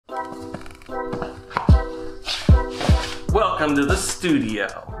welcome to the studio.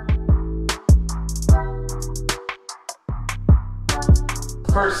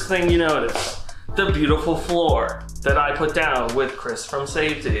 First thing you notice, the beautiful floor that I put down with Chris from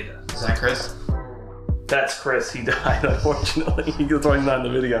Save Data. Is that Chris? That's Chris. He died, unfortunately. He was not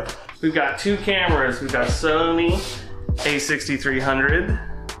in the video. We've got two cameras. We've got Sony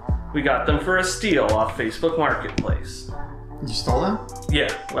a6300. We got them for a steal off Facebook Marketplace. You stole them?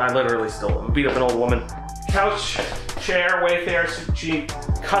 Yeah, I literally stole them. Beat up an old woman. Couch, chair, Wayfair, super cheap.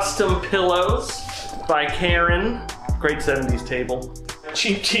 Custom pillows by Karen. Great 70s table.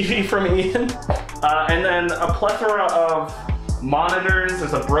 Cheap TV from Ian. And then a plethora of monitors.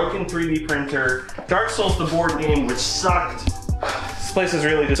 There's a broken 3D printer. Dark Souls, the board game, which sucked. This place is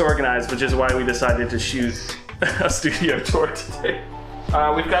really disorganized, which is why we decided to shoot a studio tour today.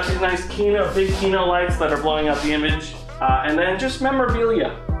 We've got these nice big Kino lights that are blowing out the image. And then just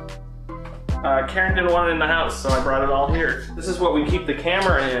memorabilia. Karen didn't want it in the house, so I brought it all here. This is what we keep the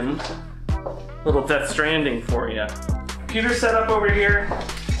camera in. Little Death Stranding for you. Computer setup over here.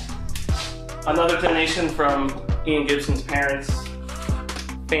 Another donation from Ian Gibson's parents.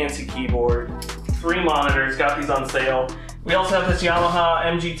 Fancy keyboard. 3 monitors, got these on sale. We also have this Yamaha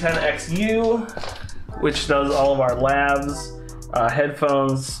MG10XU, which does all of our labs,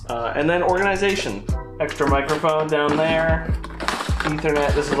 headphones, and then organization. Extra microphone down there.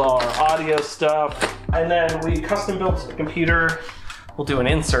 Ethernet, this is all our audio stuff. And then we custom built a computer. We'll do an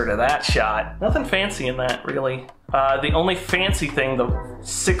insert of that shot. Nothing fancy in that, really. The only fancy thing, the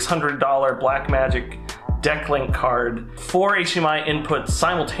 $600 Blackmagic Decklink card. 4 HDMI inputs,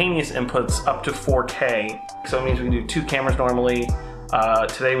 simultaneous inputs up to 4K. So it means we can do 2 cameras normally.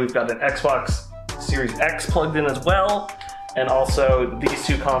 Today we've got an Xbox Series X plugged in as well. And also these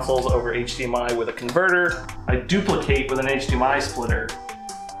 2 consoles over HDMI with a converter. I duplicate with an HDMI splitter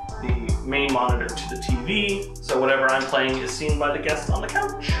the main monitor to the TV, so whatever I'm playing is seen by the guests on the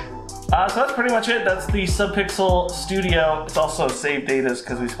couch. So that's pretty much it. That's the Subpixel studio. It's also Save Data's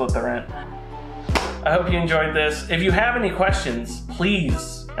because we split the rent. I hope you enjoyed this. If you have any questions,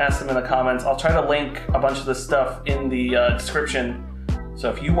 please ask them in the comments. I'll try to link a bunch of this stuff in the description. So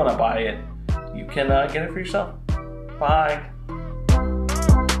if you want to buy it, you can get it for yourself. Bye.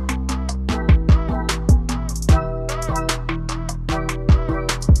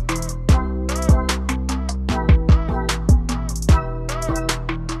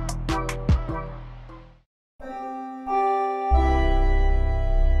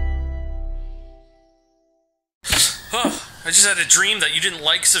 Oh, I just had a dream that you didn't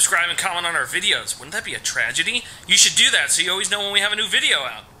like, subscribe, and comment on our videos. Wouldn't that be a tragedy? You should do that so you always know when we have a new video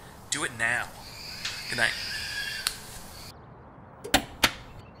out. Do it now. Good night.